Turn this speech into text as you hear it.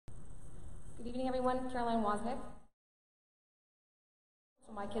Good evening, everyone. Caroline Wozniak.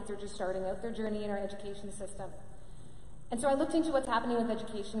 So my kids are just starting out their journey in our education system. And so I looked into what's happening with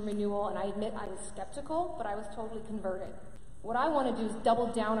education renewal, and I admit I was skeptical, but I was totally converted. What I want to do is double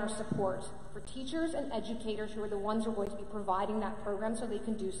down our support for teachers and educators who are the ones who are going to be providing that program so they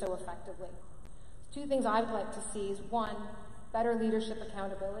can do so effectively. Two things I would like to see is, one, better leadership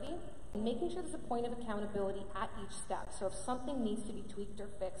accountability, and making sure there's a point of accountability at each step. So if something needs to be tweaked or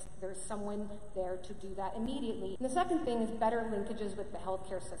fixed, there's someone there to do that immediately. And the second thing is better linkages with the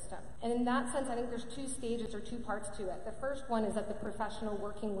healthcare system. And in that sense, I think there's two stages or two parts to it. The first one is at the professional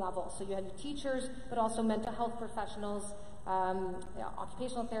working level. So you have your teachers, but also mental health professionals,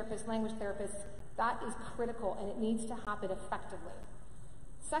 occupational therapists, language therapists. That is critical, and it needs to happen effectively.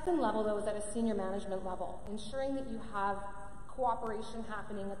 Second level, though, is at a senior management level, ensuring that you have cooperation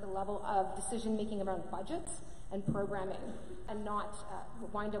happening at the level of decision-making around budgets and programming, and not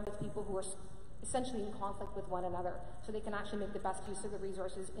wind up with people who are essentially in conflict with one another, so they can actually make the best use of the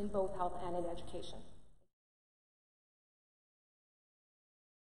resources in both health and in education.